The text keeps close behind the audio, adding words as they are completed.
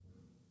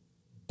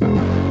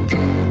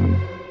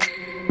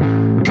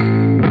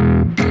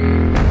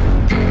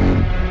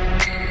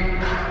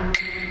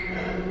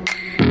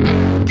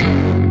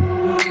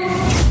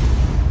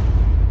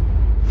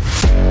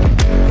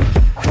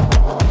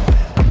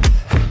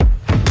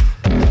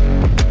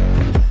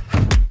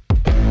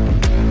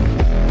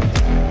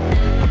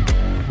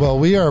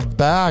we are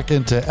back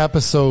into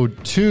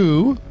episode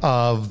 2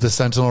 of the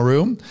Sentinel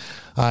Room.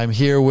 I'm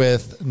here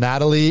with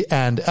Natalie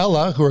and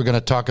Ella, who are going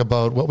to talk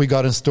about what we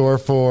got in store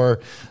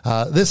for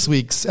this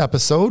week's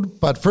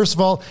episode. But first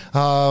of all,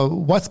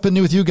 what's been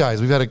new with you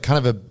guys? We've had a kind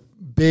of a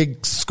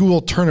big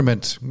school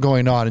tournament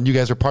going on, and you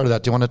guys are part of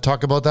that. Do you want to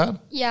talk about that?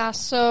 Yeah,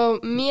 so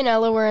me and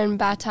Ella were in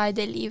Bataille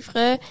des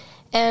Livres,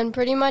 and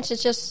pretty much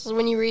it's just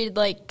when you read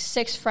like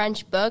 6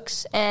 French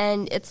books,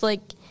 and it's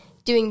like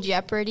doing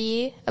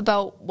Jeopardy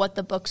about what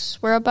the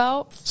books were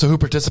about. So who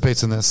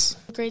participates in this?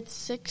 Grade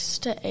 6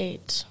 to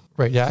 8.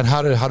 Right, yeah. And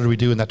how did we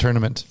do in that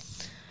tournament?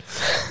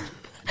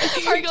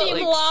 Our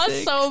team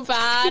lost so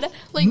bad.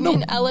 Like, me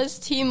and Ella's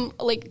team,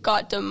 like,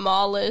 got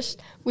demolished.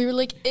 We were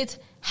like, it's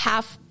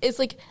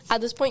like,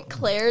 at this point,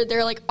 Claire,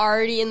 they're, like,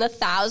 already in the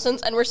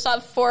thousands, and we're still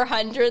at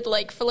 400,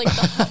 like, for, like,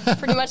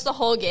 pretty much the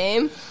whole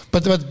game.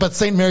 But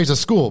St. Mary's a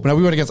school. Now,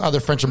 we went against other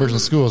French immersion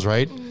schools,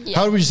 right? Yeah.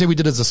 How would you say we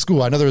did as a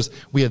school? I know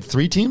we had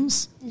 3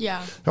 teams?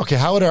 Yeah. Okay,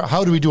 how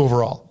did we do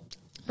overall?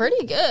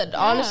 Pretty good,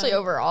 honestly,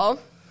 overall.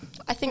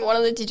 I think one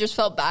of the teachers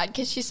felt bad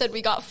because she said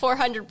we got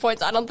 400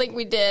 points. I don't think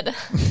we did.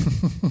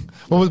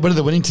 What did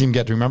the winning team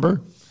get? Do you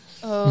remember?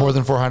 More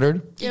than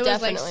 400? It was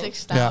Definitely. like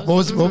 6,000. Yeah.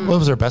 What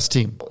was our best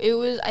team? It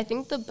was, I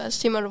think the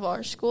best team out of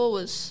our school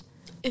was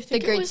the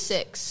grade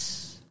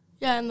 6.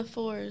 Yeah, and the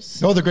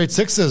 4s. Oh, the grade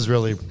 6s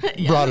really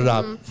brought it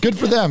up. Good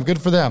for them.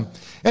 Good for them.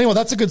 Anyway,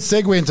 that's a good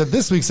segue into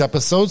this week's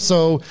episode.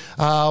 So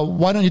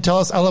why don't you tell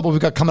us, Ella, what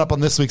we've got coming up on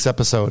this week's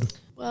episode?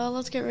 Well,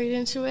 let's get right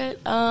into it.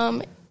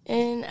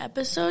 In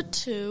episode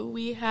 2,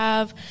 we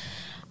have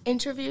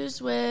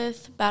interviews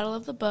with Battle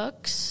of the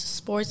Books,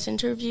 sports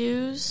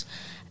interviews,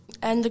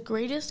 and the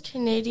greatest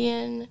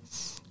Canadian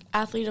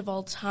athlete of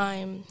all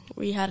time.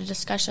 We had a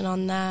discussion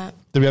on that.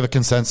 Did we have a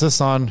consensus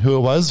on who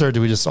it was, or did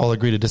we just all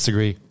agree to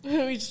disagree?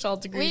 We just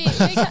all agreed.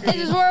 It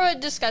was more of a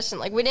discussion.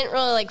 Like, we didn't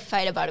really, like,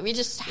 fight about it. We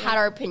just had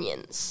our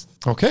opinions.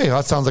 Okay,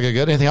 that sounds like a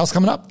good. Anything else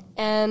coming up?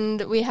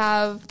 And we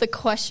have the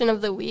question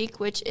of the week,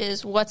 which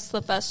is, what's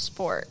the best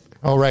sport?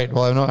 All right.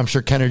 Well, I'm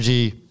sure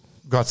Kenergy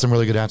got some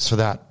really good answers for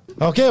that.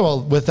 Okay,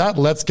 well, with that,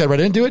 let's get right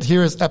into it.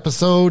 Here is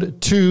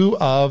episode 2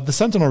 of the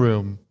Sentinel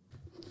Room.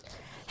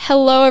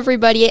 Hello,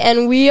 everybody,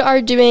 and we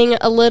are doing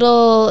a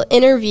little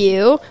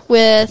interview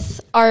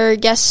with our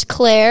guest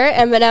Claire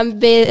and Madame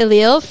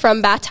Bellil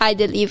from Bataille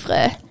des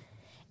Livres.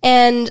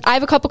 And I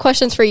have a couple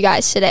questions for you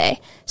guys today.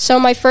 So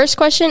my first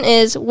question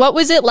is, what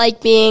was it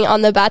like being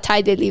on the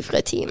Bataille des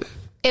Livres team?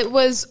 It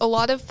was a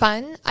lot of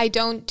fun. I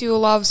don't do a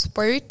lot of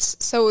sports,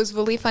 so it was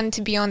really fun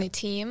to be on a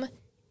team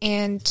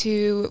and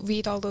to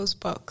read all those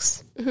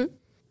books. Mm-hmm.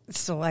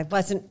 So I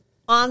wasn't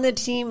on the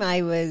team.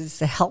 I was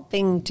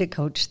helping to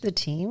coach the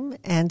team.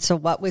 And so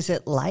what was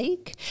it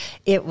like?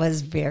 It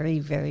was very,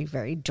 very,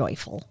 very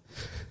joyful.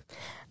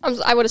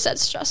 I would have said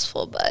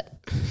stressful, but...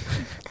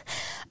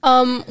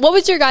 what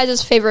was your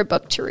guys' favorite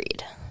book to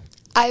read?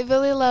 I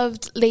really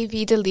loved La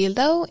Vie de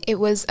Lilo. It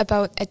was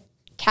about a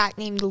cat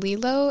named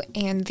Lilo,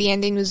 and the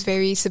ending was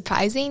very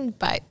surprising,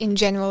 but in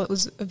general, it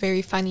was a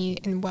very funny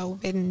and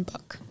well-written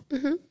book.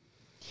 Mm-hmm.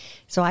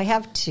 So I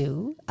have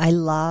 2. I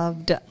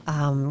loved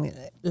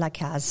La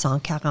Case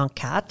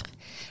 144.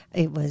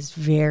 It was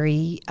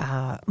very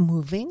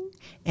moving,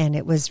 and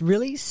it was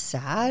really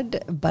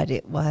sad, but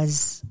it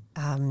was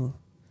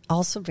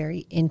also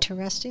very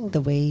interesting,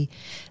 the way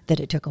that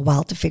it took a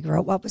while to figure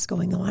out what was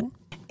going on.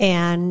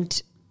 And,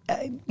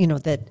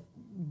 that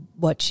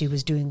what she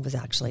was doing was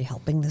actually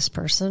helping this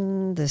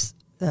person,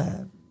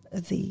 the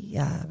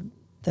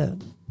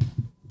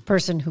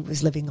person who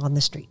was living on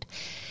the street.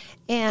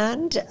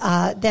 And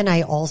then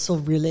I also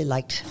really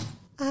liked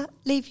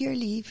Les vieux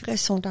livres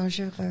sont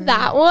dangereux.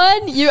 That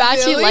one? You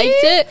actually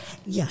liked it?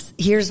 Yes.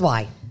 Here's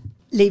why.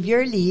 Les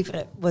vieux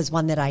livres was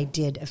one that I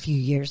did a few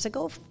years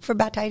ago for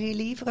Bataille des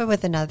Livres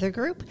with another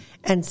group.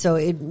 And so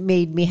it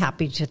made me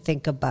happy to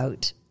think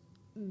about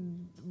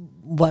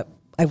what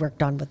I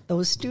worked on with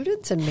those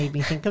students and made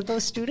me think of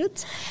those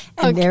students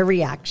and their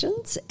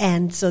reactions.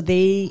 And so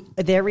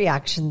their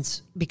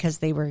reactions, because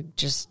they were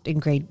just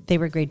they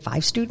were grade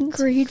 5 students.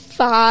 Grade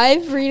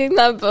 5, reading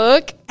that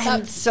book.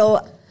 And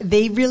so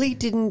they really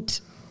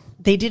didn't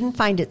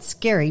find it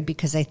scary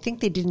because I think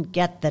they didn't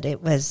get that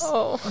it was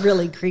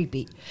really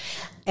creepy.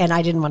 And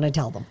I didn't want to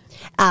tell them.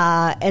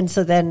 And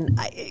so then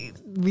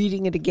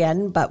reading it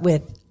again, but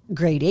with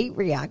grade 8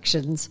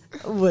 reactions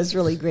was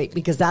really great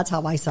because that's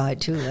how I saw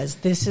it too, as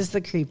this is the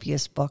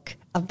creepiest book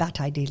of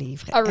Bataille des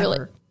Livres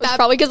ever. That's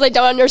probably because I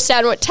don't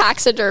understand what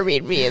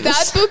taxidermy means.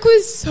 That book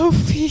was so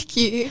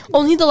freaky.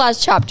 Only the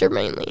last chapter,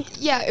 mainly.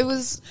 Yeah, it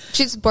was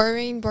just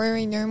boring,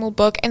 normal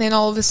book, and then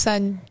all of a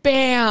sudden,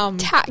 bam!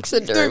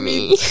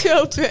 Taxidermy.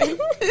 Children.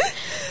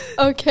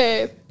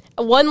 Okay.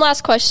 One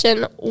last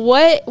question.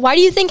 Why do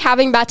you think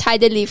having Bataille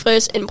des Livres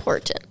is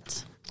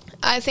important?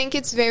 I think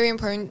it's very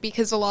important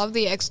because a lot of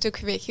the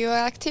extracurricular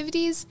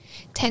activities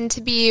tend to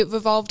be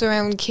revolved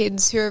around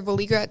kids who are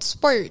really good at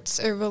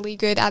sports or really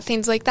good at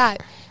things like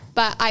that.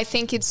 But I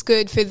think it's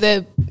good for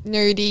the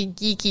nerdy,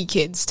 geeky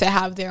kids to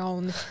have their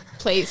own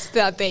place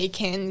that they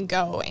can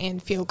go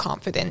and feel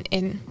confident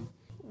in.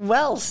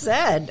 Well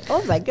said.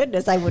 Oh my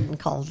goodness, I wouldn't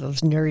call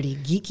those nerdy,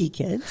 geeky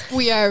kids.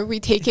 We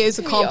take it as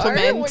a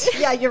compliment.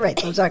 Yeah, you're right.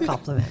 Those are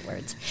compliment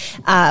words.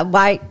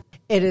 Why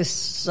it is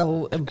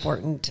so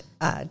important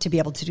to be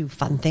able to do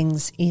fun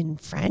things in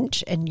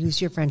French and use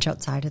your French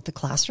outside of the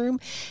classroom,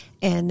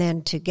 and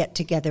then to get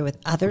together with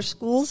other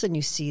schools and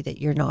you see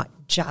that you're not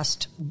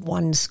just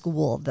one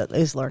school that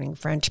is learning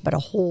French, but a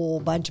whole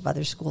bunch of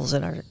other schools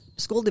in our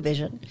school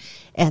division,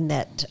 and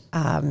that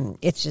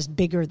it's just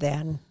bigger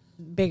than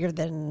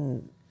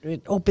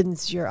it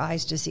opens your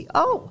eyes to see,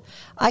 oh,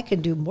 I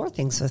can do more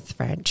things with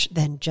French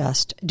than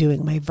just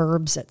doing my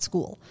verbs at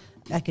school.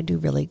 I can do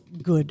really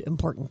good,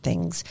 important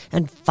things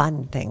and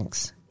fun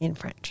things in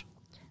French.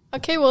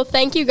 Okay, well,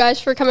 thank you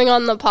guys for coming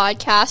on the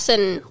podcast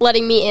and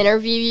letting me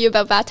interview you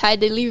about Bataille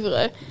des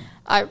Livres.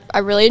 I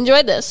really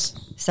enjoyed this.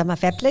 Ça m'a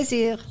fait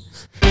plaisir.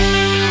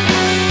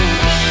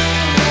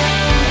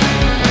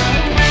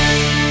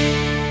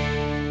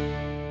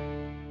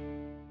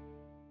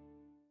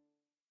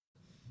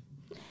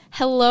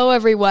 Hello,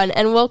 everyone,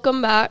 and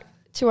welcome back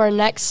to our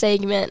next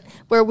segment,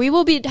 where we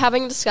will be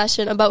having a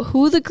discussion about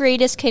who the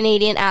greatest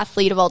Canadian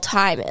athlete of all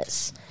time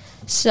is.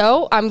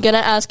 So I'm going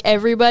to ask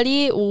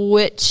everybody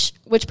which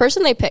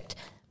person they picked.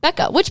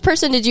 Becca, which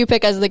person did you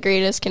pick as the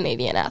greatest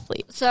Canadian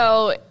athlete?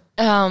 So,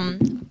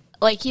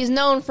 he's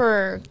known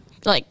for,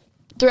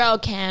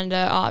 throughout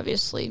Canada,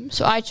 obviously.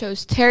 So I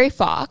chose Terry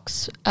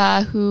Fox,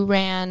 who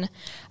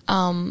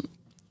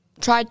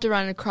tried to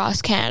run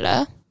across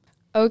Canada.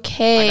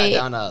 Okay. I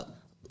got down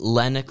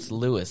Lennox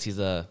Lewis. He's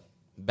the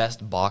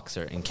best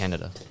boxer in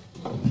Canada.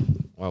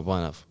 Well,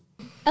 one of.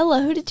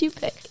 Ella, who did you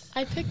pick?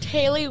 I picked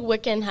Haley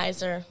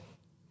Wickenheiser.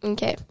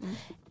 Okay.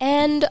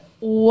 And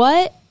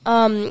what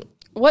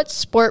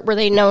sport were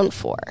they known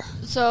for?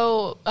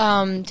 So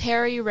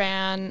Terry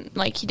ran,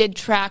 he did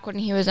track when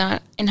he was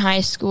in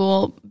high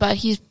school, but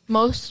he's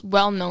most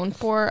well known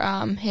for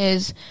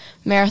his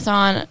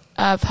Marathon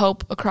of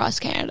Hope across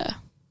Canada.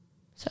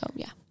 So,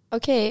 yeah.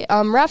 Okay,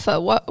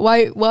 Rafa,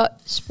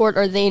 what sport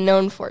are they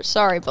known for?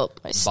 Sorry about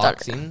my stutter.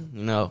 Boxing,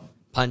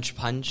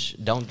 punch,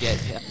 don't get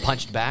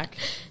punched back.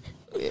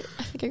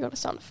 I think I got a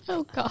sound effect.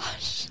 Oh,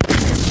 gosh.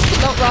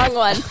 No,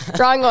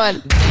 wrong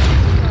one.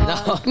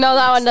 No,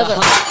 that one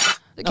doesn't.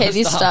 Okay, No,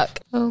 these stop. stuck.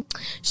 Oh.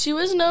 She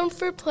was known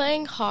for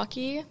playing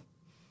hockey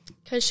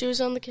because she was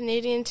on the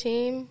Canadian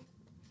team,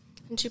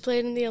 and she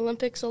played in the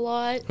Olympics a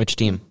lot. Which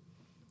team?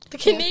 The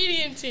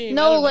Canadian team.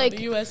 No, I don't know, like-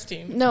 the U.S.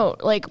 team. No,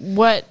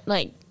 what,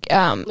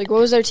 What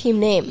was their team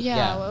name?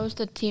 yeah, what was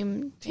the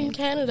team? Team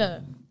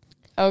Canada.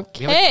 We have a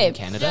Okay. team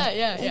Canada.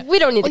 Yeah. We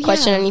don't need to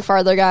question any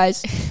farther,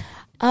 guys.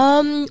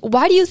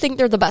 Why do you think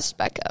they're the best,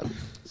 Becca?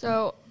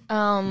 So,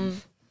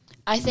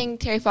 I think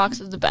Terry Fox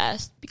is the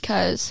best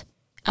because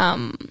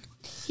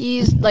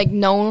he's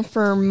known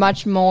for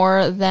much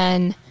more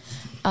than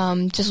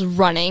just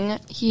running.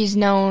 He's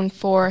known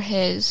for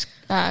his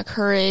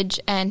courage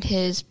and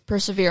his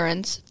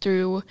perseverance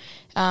through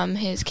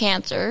his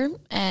cancer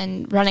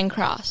and running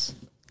across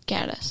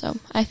Canada. So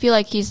I feel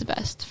like he's the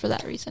best for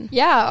that reason.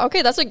 Yeah,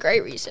 okay, that's a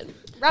great reason.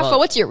 Rafa, Well-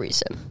 what's your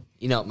reason?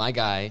 My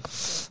guy,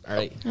 all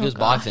right, he was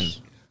boxing.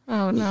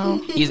 Oh, no.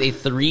 He's a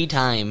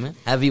 3-time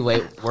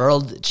heavyweight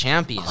world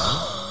champion,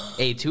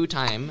 a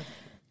 2-time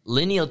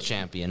lineal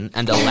champion,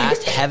 and the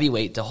last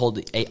heavyweight to hold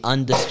a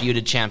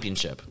undisputed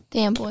championship.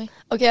 Damn, boy.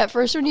 Okay, at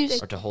first when you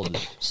Or to hold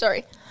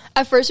it.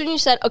 At first when you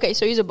said, okay,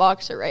 so he's a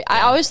boxer, right?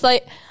 I was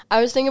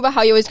thinking about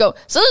how you always go,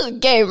 so this is a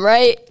game,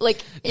 right?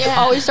 You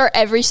always start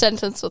every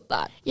sentence with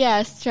that. Yeah, I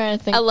was trying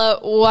to think. Ella,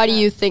 why do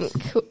you think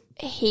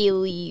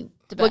Haley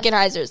best.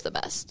 Wickenheiser is the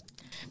best?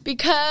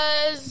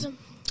 Because,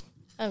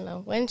 I don't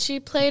know, when she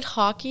played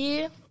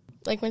hockey,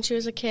 when she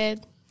was a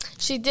kid,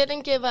 she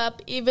didn't give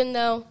up, even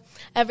though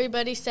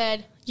everybody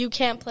said, you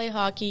can't play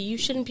hockey, you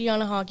shouldn't be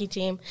on a hockey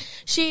team.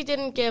 She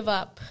didn't give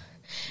up.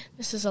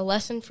 This is a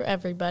lesson for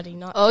everybody.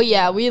 Not Oh,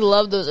 yeah, we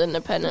love those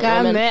independent Gotta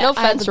women. admit, No I'm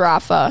offense, the-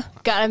 Rafa.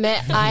 Gotta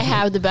admit, I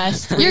have the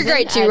best. You're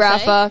great too,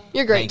 Rafa.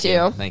 You're great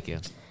too. Thank you.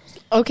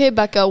 Okay,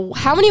 Becca,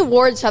 how many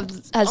awards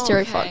has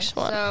Terry Fox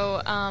won?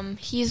 So,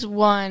 he's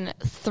won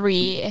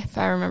 3, if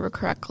I remember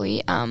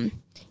correctly. I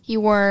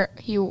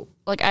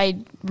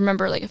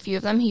remember a few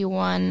of them. He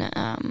won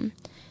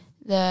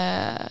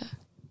the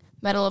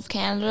Medal of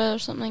Canada or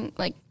something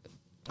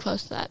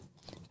close to that.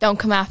 Don't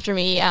come after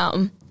me.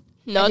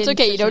 No, it's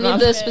okay. You don't need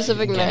the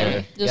specific Get name. her.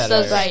 Just Get her.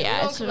 says But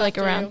yeah, it's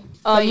around.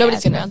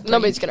 nobody's it's around 3.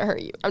 nobody's gonna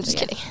hurt you. I'm just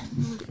kidding.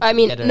 I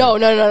mean, Get her. no.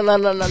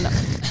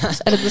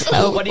 Just edit this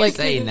out. What are you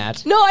saying,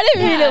 Nat? No, I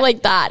didn't mean it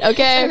like that.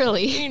 Okay,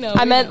 Really?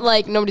 I meant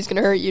nobody's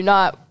gonna hurt you,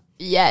 not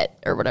yet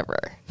or whatever.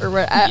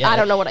 I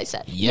don't know what I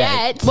said.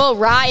 Yet. Well,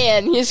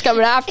 Ryan, he's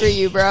coming after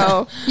you,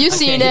 bro. You've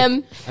seen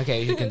him.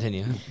 Okay, you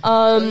continue.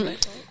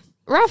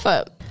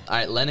 Rafa. All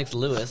right, Lennox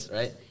Lewis,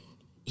 right?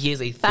 He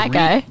is a That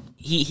guy.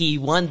 He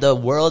won the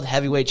World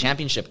Heavyweight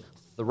Championship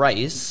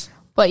thrice.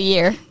 What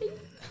year?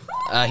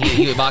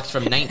 He boxed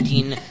from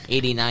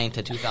 1989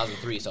 to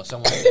 2003, so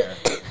somewhere there.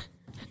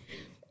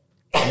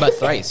 But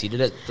thrice. He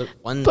did it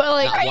one. But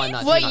like, not one,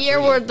 not two, what not year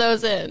three. were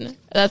those in?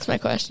 That's my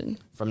question.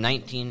 From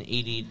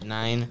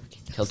 1989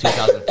 till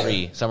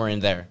 2003, somewhere in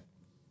there.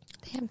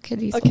 Damn,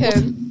 kiddies. Okay,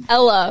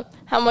 Ella,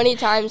 how many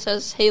times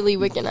has Haley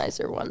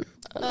Wickenheiser won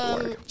an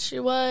award?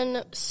 She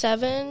won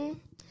 7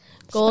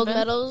 gold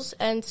medals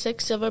and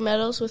 6 silver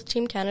medals with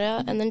Team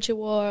Canada, and then she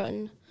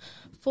won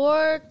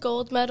 4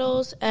 gold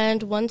medals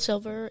and 1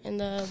 silver in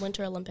the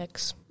Winter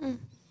Olympics.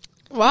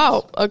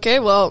 Wow. Okay,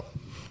 well,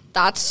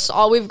 that's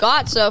all we've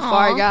got so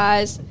far,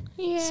 guys.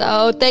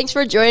 So thanks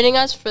for joining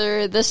us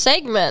for this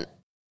segment.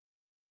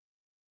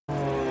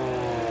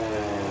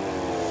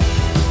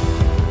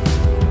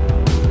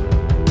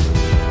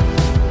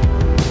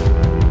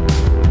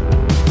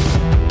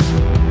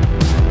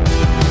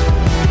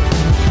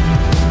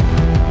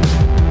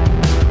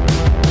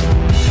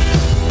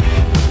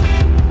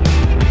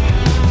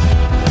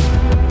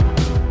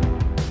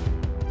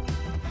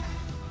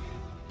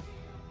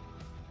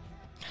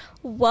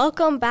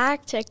 Welcome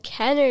back to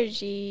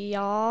Kenergy,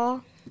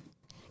 y'all.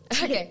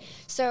 Okay,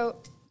 so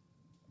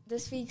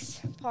this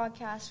week's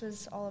podcast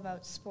was all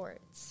about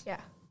sports. Yeah.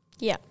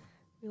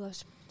 We love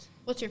sports.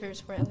 What's your favorite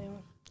sport,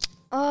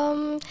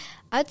 Leona?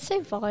 I'd say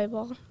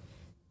volleyball.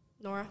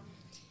 Nora?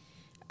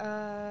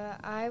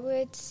 I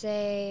would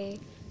say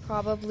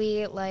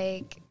probably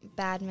like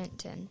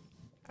badminton.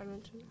 I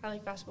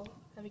like basketball.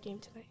 I have a game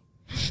tonight.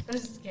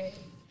 This is scary.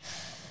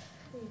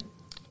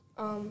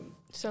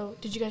 So,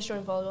 did you guys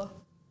join volleyball?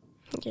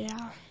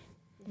 Yeah.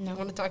 No.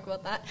 Want to talk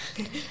about that?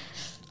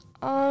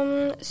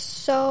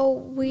 So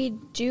we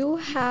do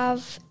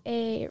have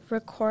a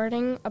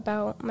recording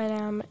about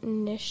Madame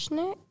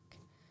Nishnik.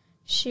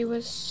 She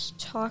was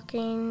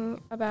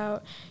talking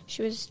about,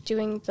 she was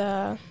doing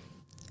the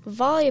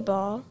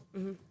volleyball,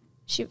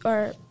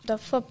 or the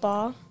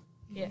football.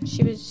 Yeah.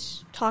 She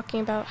was talking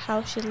about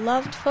how she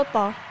loved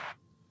football.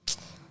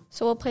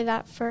 So we'll play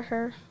that for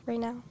her right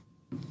now.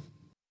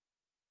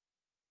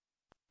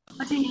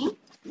 What's your name?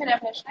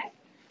 Madame Nishnik.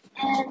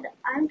 And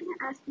I'm going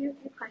to ask you a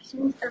few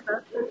questions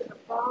about the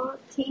football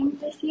team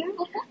this year.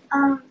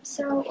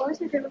 So what was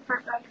your favorite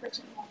part about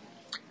coaching?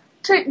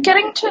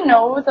 Getting to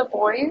know the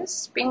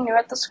boys, being new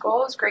at the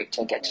school, is great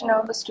to get to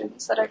know the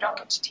students that I don't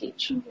get to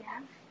teach. Yeah.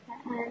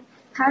 And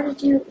how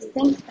did you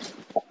think?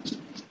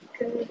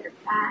 Good or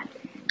bad?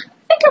 I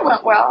think it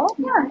went well.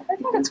 Yeah, I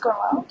think it's going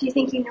well. Do you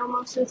think you know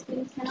most of the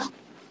students now?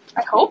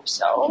 I hope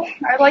so.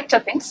 I like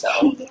to think so.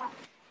 Yeah.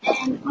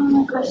 And one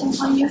more question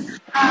for you.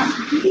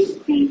 Do you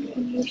think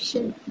you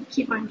should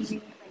keep on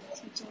doing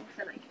teaching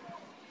for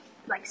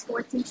like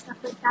sports and stuff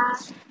like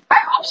that? I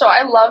hope so.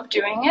 I love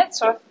doing it,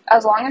 so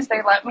as long as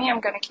they let me, I'm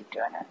going to keep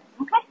doing it.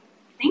 Okay.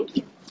 Thank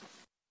you.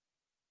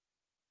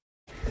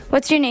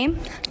 What's your name?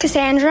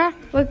 Cassandra.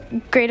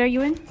 What grade are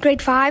you in?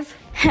 Grade 5.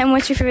 And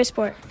what's your favorite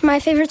sport? My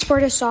favorite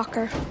sport is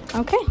soccer.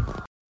 Okay.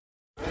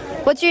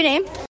 What's your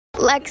name?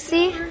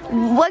 Lexi.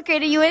 What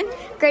grade are you in?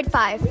 Grade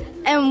 5.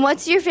 And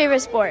what's your favorite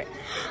sport?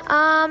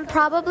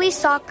 Probably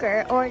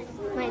soccer or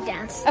my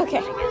dance.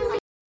 Okay.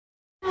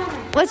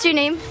 What's your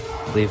name?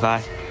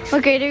 Levi.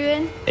 What grade are you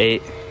in?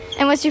 8.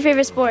 And what's your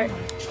favorite sport?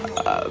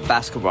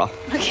 Basketball.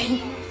 Okay.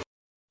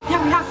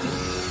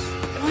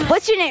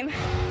 What's your name?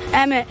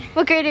 Emmett.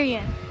 What grade are you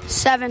in?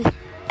 7.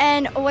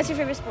 And what's your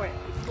favorite sport?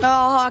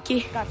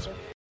 Hockey. Gotcha.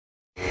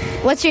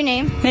 What's your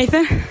name?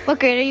 Nathan. What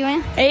grade are you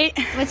in? 8.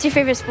 What's your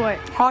favorite sport?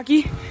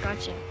 Hockey.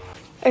 Gotcha.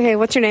 Okay,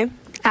 what's your name?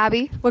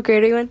 Abby. What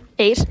grade are you in?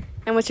 8.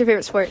 And what's your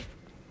favorite sport?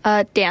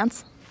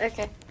 Dance.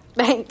 Okay.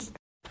 Thanks.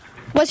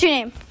 What's your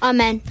name?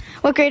 Amen.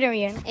 What grade are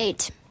you in?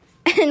 8.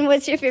 And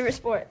what's your favorite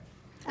sport?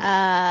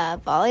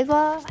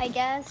 Volleyball, I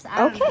guess.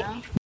 I don't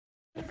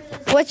know.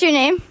 What's your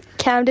name?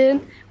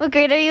 Camden. What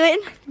grade are you in?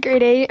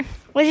 Grade 8.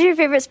 What's your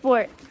favorite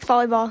sport?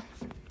 Volleyball.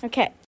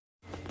 Okay.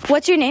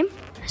 What's your name?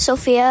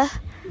 Sophia.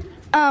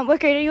 What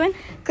grade are you in?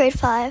 Grade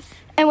 5.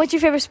 And what's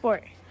your favorite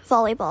sport?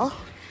 Volleyball.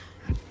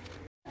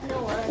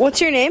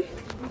 What's your name?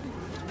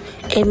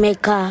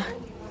 Emeka.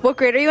 What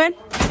grade are you in?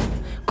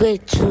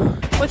 Grade 2.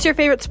 What's your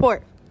favorite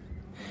sport?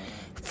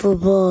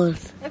 Football.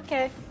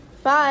 Okay.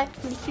 Bye.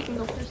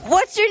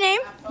 What's your name?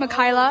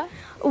 Michaela.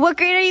 What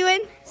grade are you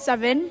in?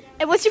 7.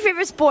 And what's your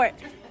favorite sport?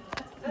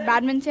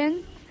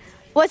 Badminton.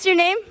 What's your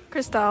name?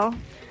 Crystal.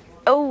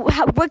 Oh,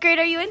 what grade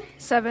are you in?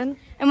 7.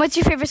 And what's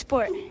your favorite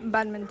sport?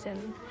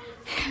 Badminton.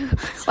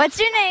 What's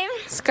your name?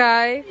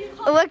 Sky.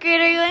 What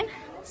grade are you in?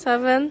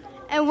 7.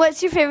 And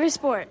what's your favorite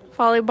sport?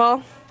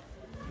 Volleyball.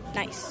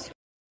 Nice.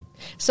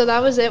 So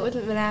that was it with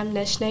Madame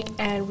Nishnik,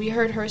 and we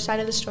heard her side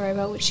of the story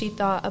about what she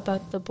thought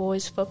about the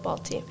boys' football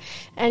team.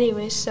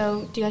 Anyways,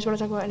 so do you guys want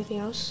to talk about anything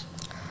else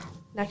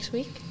next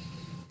week?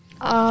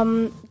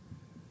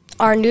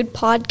 Our nude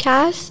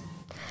podcast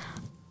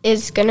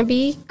is going to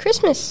be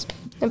Christmas.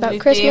 About New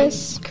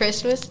Christmas. theme?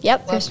 Christmas?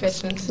 Yep. Love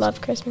Christmas.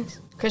 Love Christmas.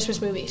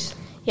 Christmas movies.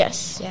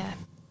 Yes. Yeah.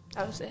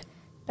 That was it.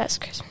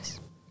 Best Christmas.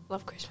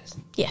 Love Christmas.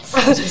 Yes.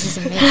 This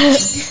is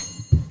amazing.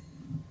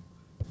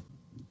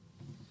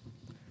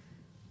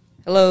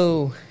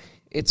 Hello,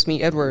 it's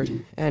me,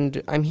 Edward,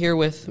 and I'm here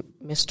with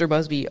Mr.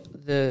 Busby,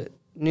 the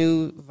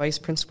new vice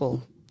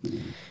principal.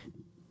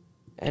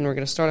 and we're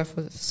going to start off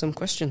with some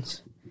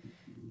questions.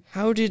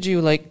 How did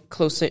you like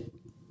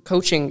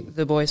coaching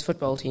the boys'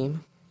 football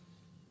team?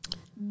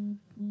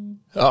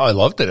 I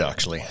loved it,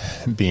 actually.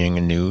 Being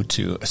new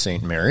to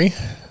St. Mary,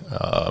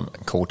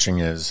 coaching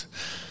is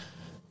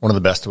one of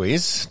the best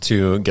ways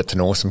to get to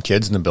know some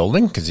kids in the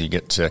building, because you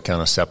get to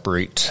kind of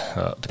separate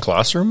the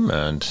classroom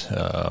and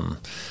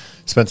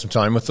spend some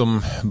time with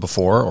them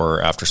before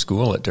or after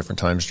school at different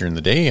times during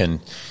the day,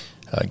 and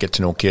get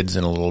to know kids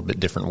in a little bit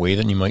different way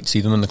than you might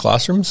see them in the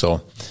classroom.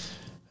 So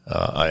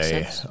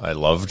I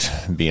loved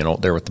being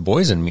out there with the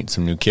boys and meet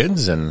some new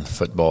kids, and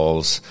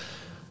football's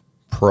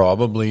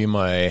probably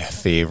my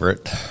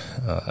favorite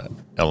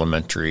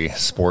elementary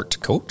sport to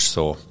coach.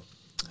 So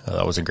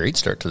that was a great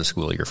start to the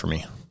school year for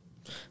me.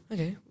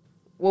 Okay.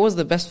 What was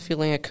the best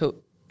feeling a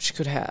coach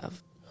could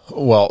have?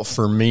 Well,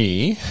 for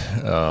me,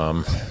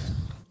 I'm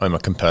a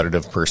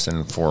competitive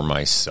person for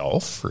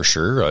myself, for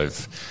sure.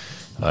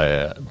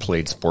 I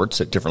played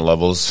sports at different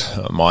levels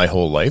my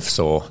whole life,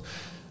 so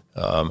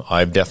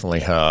I've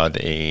definitely had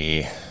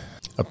a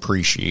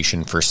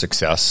appreciation for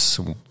success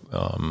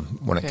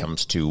when it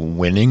comes to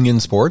winning in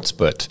sports.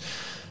 But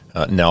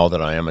now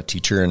that I am a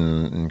teacher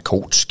and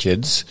coach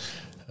kids,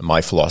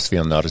 my philosophy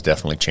on that has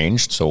definitely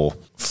changed. So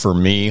for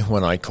me,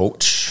 when I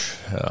coach,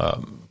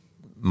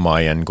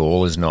 my end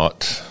goal is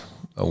not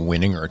a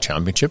winning or a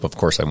championship. Of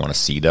course, I want to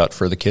see that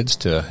for the kids,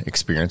 to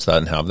experience that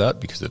and have that,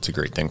 because it's a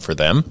great thing for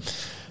them.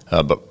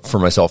 But for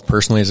myself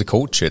personally as a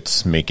coach,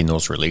 it's making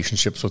those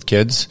relationships with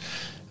kids,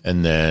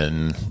 and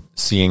then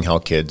seeing how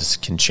kids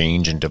can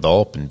change and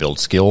develop and build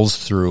skills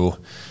through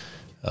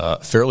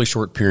fairly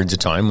short periods of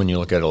time. When you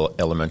look at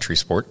elementary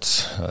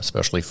sports,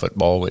 especially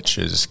football, which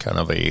is kind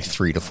of a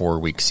 3 to 4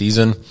 week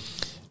season,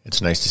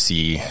 it's nice to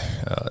see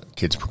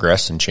kids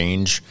progress and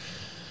change.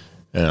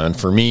 And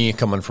for me,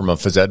 coming from a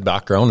phys ed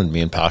background and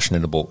being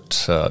passionate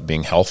about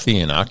being healthy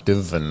and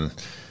active and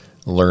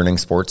learning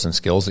sports and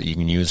skills that you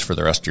can use for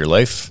the rest of your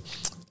life,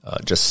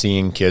 just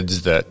seeing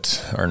kids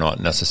that are not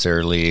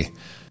necessarily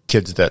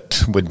kids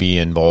that would be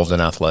involved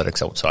in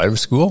athletics outside of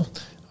school,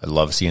 I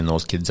love seeing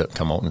those kids that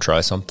come out and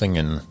try something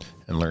and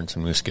learn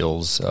some new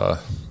skills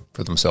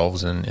for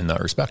themselves in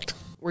that respect.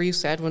 Were you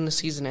sad when the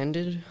season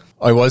ended?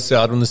 I was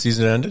sad when the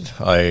season ended.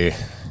 It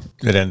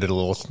ended a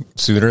little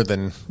sooner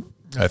than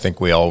I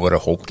think we all would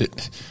have hoped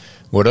it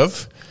would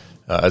have.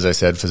 As I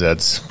said, phys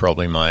ed's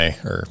probably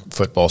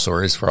football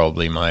is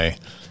probably my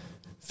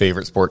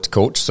favorite sport to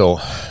coach. So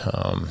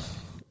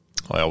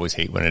I always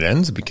hate when it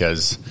ends,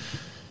 because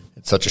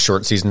it's such a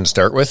short season to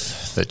start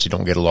with that you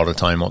don't get a lot of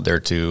time out there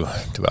to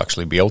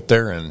actually be out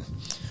there. And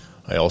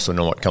I also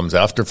know what comes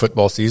after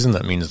football season.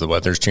 That means the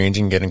weather's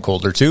changing, getting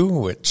colder too,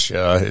 which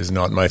is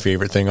not my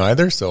favorite thing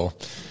either. So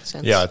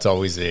yeah, it's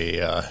always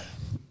a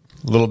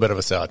little bit of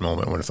a sad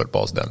moment when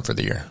football's done for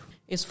the year.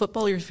 Is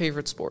football your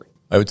favorite sport?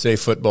 I would say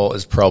football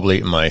is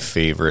probably my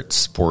favorite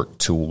sport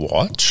to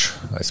watch.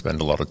 I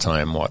spend a lot of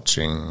time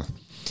watching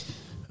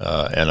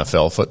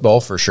NFL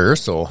football for sure.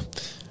 So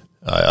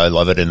I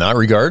love it in that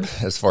regard.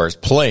 As far as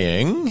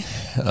playing,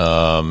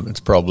 it's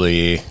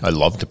probably, I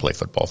love to play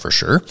football for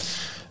sure.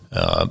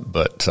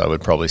 But I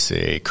would probably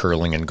say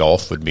curling and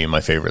golf would be my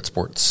favorite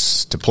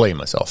sports to play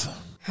myself.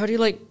 How do you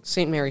like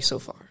St. Mary so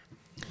far?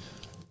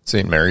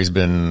 St. Mary's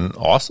been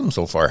awesome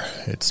so far.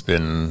 It's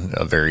been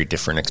a very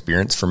different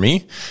experience for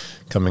me,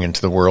 coming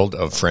into the world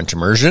of French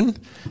immersion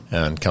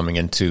and coming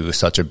into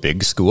such a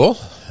big school.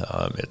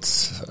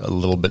 It's a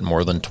little bit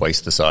more than twice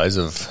the size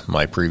of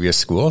my previous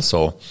school,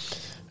 so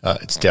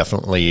it's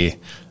definitely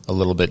a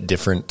little bit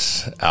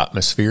different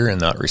atmosphere in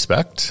that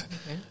respect.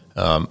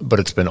 Okay.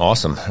 But it's been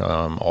awesome.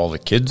 All the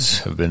kids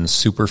have been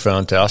super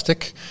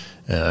fantastic,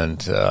 and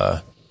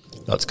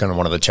that's kind of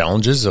one of the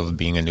challenges of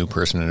being a new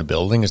person in a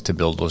building, is to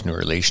build those new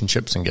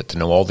relationships and get to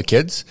know all the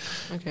kids.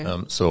 Okay.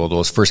 So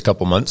those first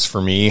couple months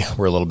for me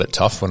were a little bit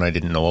tough when I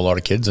didn't know a lot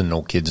of kids and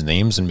know kids'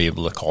 names and be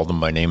able to call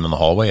them by name in the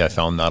hallway. I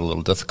found that a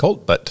little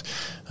difficult, but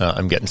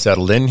I'm getting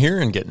settled in here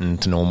and getting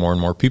to know more and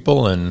more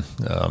people. And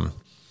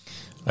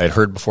I had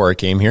heard before I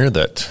came here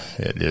that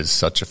it is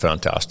such a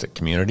fantastic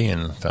community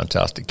and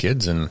fantastic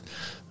kids, and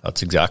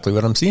that's exactly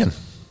what I'm seeing.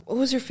 What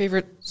was your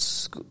favorite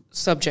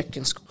subject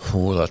in school?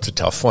 Oh, that's a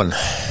tough one.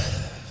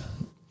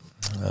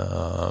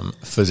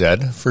 Phys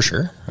ed, for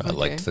sure. Okay. I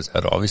liked phys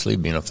ed, obviously,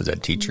 being a phys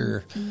ed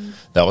teacher. Mm-hmm.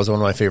 That was one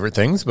of my favorite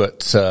things,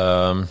 but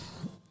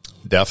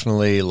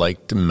definitely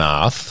liked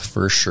math,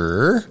 for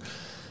sure.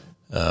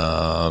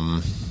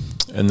 And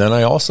then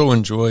I also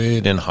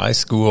enjoyed in high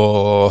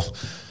school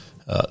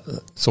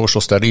social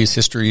studies,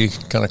 history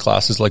kind of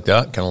classes like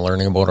that, kind of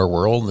learning about our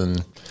world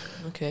and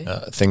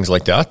things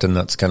like that. And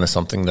that's kind of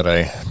something that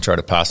I try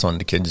to pass on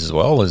to kids as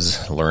well,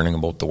 is learning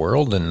about the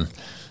world and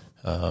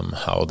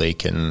how they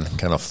can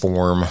kind of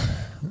form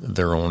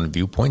their own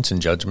viewpoints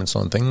and judgments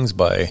on things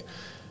by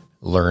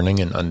learning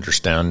and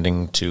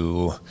understanding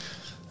to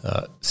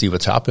see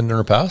what's happened in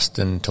our past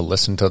and to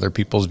listen to other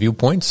people's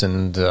viewpoints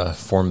and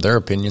form their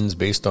opinions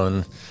based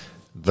on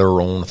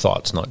their own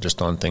thoughts, not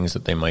just on things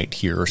that they might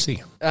hear or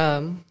see.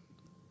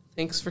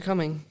 Thanks for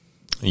coming.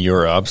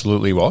 You're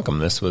absolutely welcome.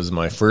 This was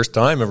my first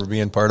time ever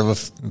being part of a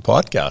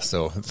podcast,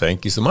 so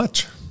thank you so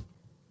much.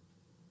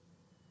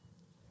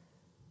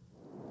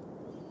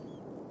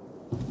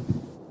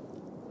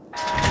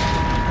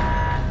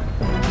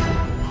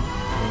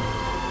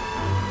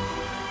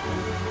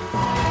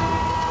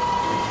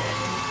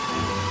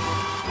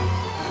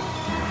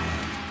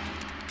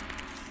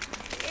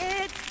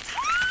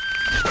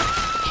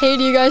 Hey,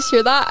 do you guys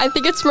hear that? I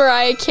think it's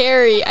Mariah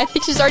Carey. I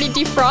think she's already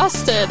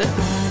defrosted.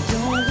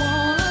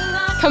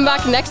 Come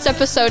back next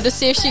episode to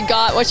see if she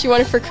got what she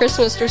wanted for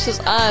Christmas versus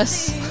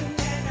us.